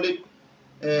ভৌগোলিক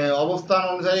অবস্থান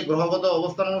অনুসারে, গ্রহগত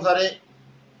অবস্থান অনুসারে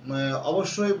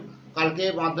অবশ্যই কালকে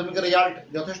মাধ্যমিকের রেজাল্ট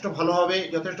যথেষ্ট ভালো হবে,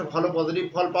 যথেষ্ট ভালো পজিটিভ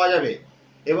ফল পাওয়া যাবে।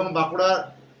 এবং বাঁকুড়ার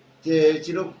যে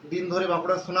চিরদিন ধরে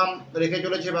বাঁকুড়ার সুনাম রেখে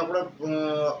চলেছে, বাঁকুড়ার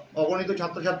অগণিত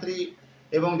ছাত্রছাত্রী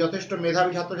এবং যথেষ্ট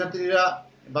মেধাবী ছাত্রছাত্রীরা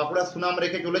বাঁকুড়ার সুনাম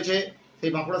রেখে চলেছে,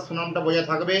 সেই বাঁকুড়ার সুনামটা বজায়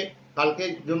থাকবে।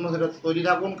 কালকের জন্য সেটা তৈরি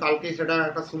থাকুন, কালকে সেটা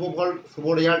একটা শুভ ফল, শুভ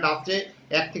রেজাল্ট আসছে।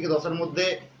 1 থেকে 10-এর মধ্যে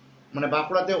মানে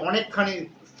বাঁকুড়াতে অনেকখানি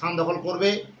স্থান দখল করবে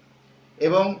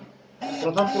এবং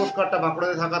প্রথম পুরস্কারটা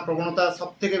বাঁকুড়াতে থাকার প্রবণতা সব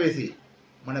থেকে বেশি।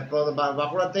 মানে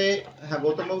বাঁকুড়াতে, হ্যাঁ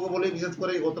গৌতমবাবু বলি, বিশেষ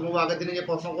করে গৌতমবাবু আগের দিনে যে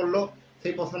প্রশ্ন করলো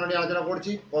সেই প্রশ্নটা নিয়ে আলোচনা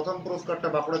করছি। প্রথম পুরস্কারটা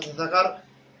বাঁকুড়াতে থাকার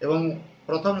এবং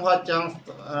প্রথম হওয়ার চান্স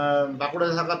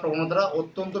বাঁকুড়াতে থাকার প্রবণতা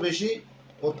অত্যন্ত বেশি,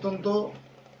 অত্যন্ত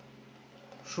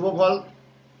শুভ ফল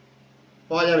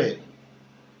পাওয়া যাবে।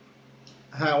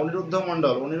 হ্যাঁ, অনিরুদ্ধ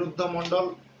মণ্ডল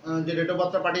যে ডেট অফ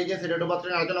বার্থটা পাঠিয়েছে সেই ডেট অফ বার্থটা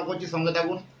নিয়ে আলোচনা করছি, সঙ্গে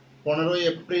থাকুন। 15ই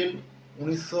এপ্রিল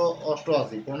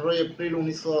 1988, 15ই এপ্রিল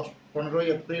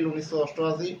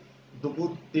 1988 দুপুর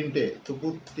 3টে।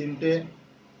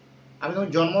 আমি যখন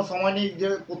জন্ম সময় নিয়ে যে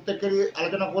প্রত্যেকেরই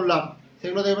আলোচনা করলাম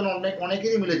সেগুলো দেখবেন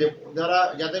অনেকেরই মিলেছে।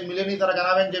 যাদের মিলেনি তারা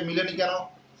জানাবেন যে মিলেনি কেন,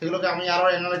 সেগুলোকে আমি আরও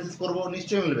অ্যানালাইসিস করব।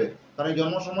 নিশ্চয়ই মিলবে, কারণ এই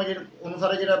জন্ম সময়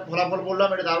অনুসারে যেটা ফলাফল বললাম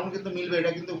এটা দারুণ কিন্তু মিলবে,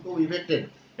 এটা কিন্তু খুব ইফেক্টেড।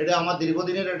 এটা আমার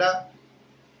দীর্ঘদিনের এটা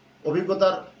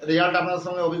অভিজ্ঞতার রেজাল্ট আপনাদের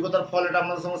সঙ্গে, অভিজ্ঞতার ফল এটা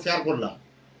আপনাদের সঙ্গে শেয়ার করলাম।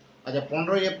 আচ্ছা,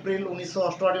 15ই এপ্রিল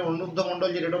 1988 অনিরুদ্ধ মণ্ডল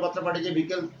যে ডেট অফ বার্থটা পাঠিয়েছে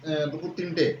বিকেল দুপুর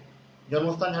 3টে,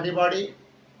 জন্মস্থান ঝাঁটিপাহাড়ি।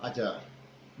 আচ্ছা,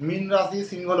 মীন রাশি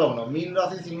সিংহ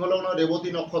লগ্ন, রেবতী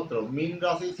নক্ষত্র, মীন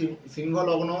রাশি সিংহ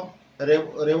লগ্ন,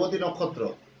 রেবতী নক্ষত্র।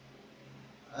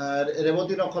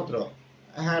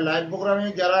 হ্যাঁ, লাইভ প্রোগ্রামে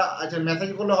যারা, আচ্ছা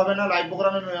মেসেজ করলে হবে না, লাইভ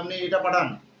প্রোগ্রামে আপনি এটা পাঠান,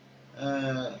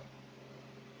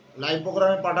 লাইভ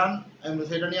প্রোগ্রামে পাঠান,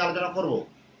 সেটা নিয়ে আলোচনা করব।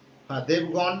 হ্যাঁ,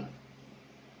 দেবগণ।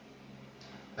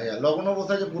 আচ্ছা, লগ্ন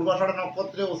বসেছে পূর্বাষাঢ়া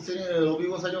নক্ষত্রে, রবি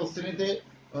বসেছে অশ্বিনীতে,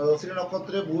 অশ্বিনী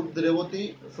নক্ষত্রে, বুধ রেবতী,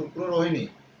 শুক্র রোহিণী।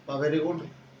 Very good.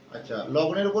 আচ্ছা,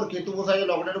 লগ্নের উপর কেতু বসেছে,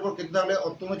 লগ্নের উপর কেতু থাকলে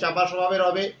অত্যন্ত চাপা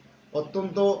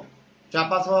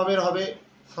স্বভাবের হবে,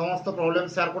 সমস্ত প্রবলেম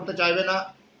শেয়ার করতে চাইবে না,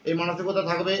 এই মানসিকতা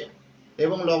থাকবে।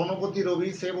 এবং লগ্নপতি রবি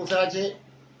সে বসে আছে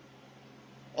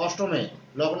অষ্টমে,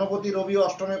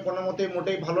 কোনো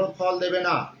মোটেই ভালো ফল দেবে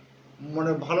না,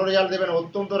 মানে ভালো রেজাল্ট দেবে না।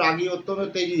 অত্যন্ত রাগী, অত্যন্ত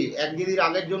তেজি, একদিদির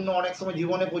আগের জন্য অনেক সময়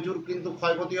জীবনে প্রচুর কিন্তু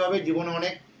ক্ষয়ক্ষতি হবে, জীবনে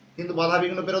অনেক কিন্তু বাধা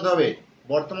বিঘ্ন পেরোতে হবে।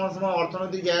 বর্তমান সময়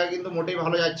অর্থনৈতিক জায়গা কিন্তু মোটেই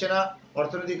ভালো যাচ্ছে না,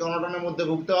 অর্থনৈতিক অনটনের মধ্যে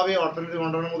ভুগতে হবে, অর্থনৈতিক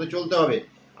অনটনের মধ্যে চলতে হবে।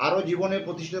 আরও জীবনে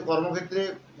প্রতিষ্ঠিত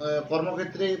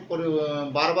কর্মক্ষেত্রে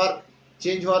বারবার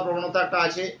চেঞ্জ হওয়ার প্রবণতা একটা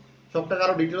আছে। সবটাকে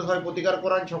আরও ডিটেলসভাবে প্রতিকার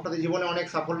করান, সবটাতে জীবনে অনেক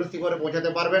সাফল্য শিখরে পৌঁছাতে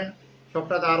পারবেন,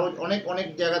 সবটাতে আরও অনেক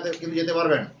জায়গাতে কিন্তু যেতে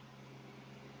পারবেন।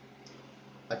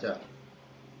 আচ্ছা,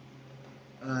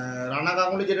 রানা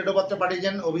গাঙ্গুলি যে ডেট অফ বার্থটা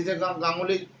পাঠিয়েছেন, অভিষেক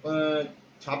গাঙ্গুলি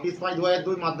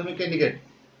 26/5/2002 মাধ্যমিক ক্যান্ডিডেট।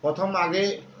 প্রথম আগে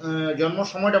জন্ম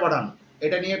সময়টা পাঠান,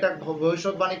 এটা নিয়ে একটা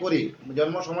ভবিষ্যৎবাণী করি।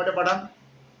 জন্ম সময়টা পাঠান,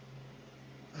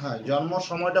 হ্যাঁ জন্ম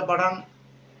সময়টা পাঠান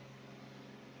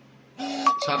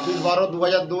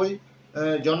 26/12/2002।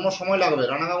 জন্ম সময় লাগবে,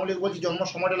 রানা গাঙ্গুলি বলছি জন্ম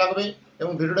সময়টা লাগবে,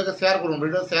 এবং ভিডিওটাকে শেয়ার করুন,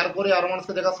 ভিডিওটা শেয়ার করে আরও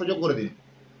মানুষকে দেখার সুযোগ করে দিন।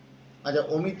 আচ্ছা,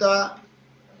 অমিতা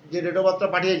যে ডেট অফ বার্থটা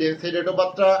পাঠিয়েছে সেই ডেট অফ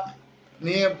বার্থটা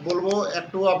নিয়ে বলবো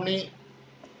একটু। আপনি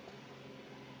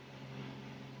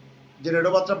যে ডেট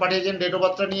অফ বার্থটা পাঠিয়েছেন, ডেট অফ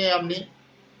বার্থটা নিয়ে আপনি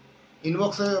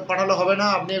ইনবক্সে পাঠালে হবে না,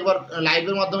 আপনি একবার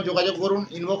লাইভের মাধ্যমে যোগাযোগ করুন।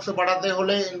 ইনবক্সে পাঠাতে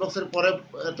হলে ইনবক্সের পরে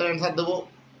তার অ্যান্সার দেবো।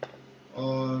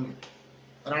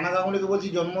 রানা গাঙ্গুলিকে বলছি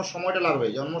জন্ম সময়টা লাগবে,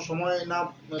 জন্ম সময় না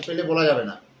পেলে বলা যাবে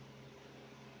না।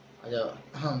 আচ্ছা,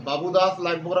 বাবু দাস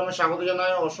লাইভ প্রোগ্রামে স্বাগত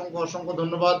জানায়, অসংখ্য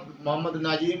ধন্যবাদ। মোহাম্মদ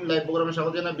নাজিম লাইভ প্রোগ্রামে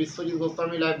স্বাগত জানায়, বিশ্বজিৎ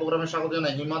গোস্বামী লাইভ প্রোগ্রামে স্বাগত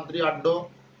জানায়, হিমাদ্রি আড্ডো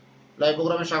লাইভ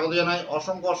প্রোগ্রামে স্বাগত জানায়,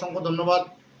 অসংখ্য ধন্যবাদ।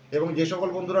 এবং যে সকল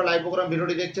বন্ধুরা লাইভ প্রোগ্রাম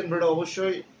ভিডিওটি দেখছেন, ভিডিওটা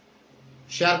অবশ্যই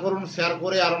শেয়ার করুন, শেয়ার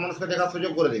করে আরও মানুষকে দেখার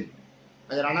সুযোগ করে দিন।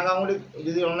 আচ্ছা, রানা গাঙ্গুলি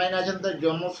যদি অনলাইনে আছেন তার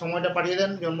জন্ম সময়টা পাঠিয়ে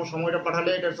দেন, জন্ম সময়টা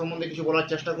পাঠালে এটার সম্বন্ধে কিছু বলার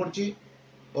চেষ্টা করছি।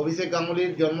 অভিষেক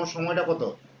গাঙ্গুলির জন্ম সময়টা কত,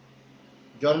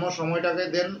 জন্ম সময়টাকে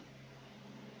দেন।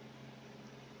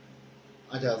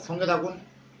 আচ্ছা, সঙ্গে থাকুন।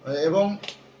 এবং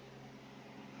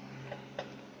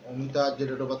অমিতা যে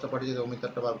ডেট অফ বার্থটা পাঠিয়েছে,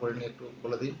 অমিতারটা বার করে নিয়ে একটু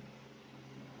বলে দিই।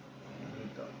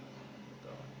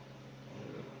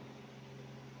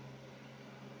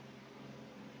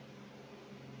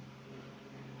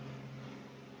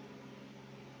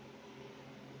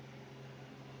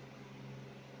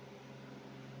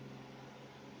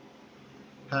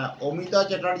 হ্যাঁ, অমিতা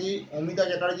চ্যাটার্জি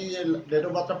যে ডেট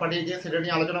অফ বার্থটা পাঠিয়েছে সেটা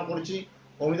নিয়ে আলোচনা করছি।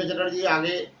 অমিতা চ্যাটার্জি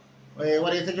আগে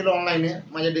এবার এসেছিল অনলাইনে,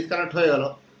 মাঝে ডিসকানেক্ট হয়ে গেল।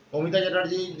 অমিতা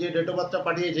চ্যাটার্জি যে ডেট অফ বার্থটা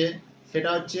পাঠিয়েছে সেটা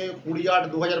হচ্ছে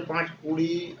 20/8/2005,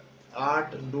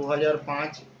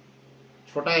 20/8/2005,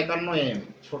 6:51 AM,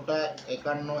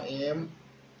 6:51 AM,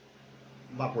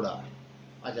 বাঁকুড়া।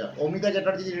 আচ্ছা, অমিতা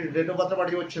চ্যাটার্জি যে ডেট অফ বার্থটা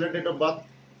পাঠিয়েছে, ওর ছেলের ডেট অফ বার্থ,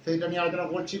 সেইটা নিয়ে আলোচনা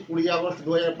করছি। 20 আগস্ট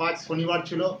 2005 শনিবার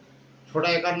ছিল,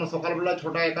 6:51 সকালবেলা,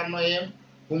 6:51 AM।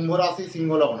 কুম্ভ রাশি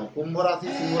সিংহ লগ্ন, কুম্ভ রাশি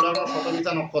সিংহ লগ্ন,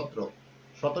 শতবিশা নক্ষত্র,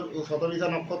 শতবিশা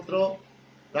নক্ষত্র,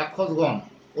 রাক্ষসগণ,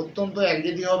 অত্যন্ত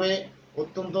একজেদি হবে,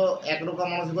 অত্যন্ত একরকম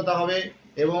মানসিকতা হবে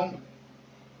এবং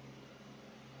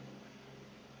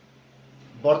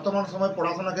বর্তমান সময়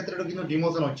পড়াশোনার ক্ষেত্রে একটু কিন্তু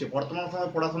ডিমোশন হচ্ছে। বর্তমান সময়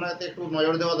পড়াশোনাতে একটু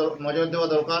নজর দেওয়া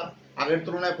দরকার। আগের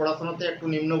তুলনায় পড়াশোনাতে একটু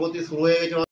নিম্নগতি শুরু হয়ে গেছে।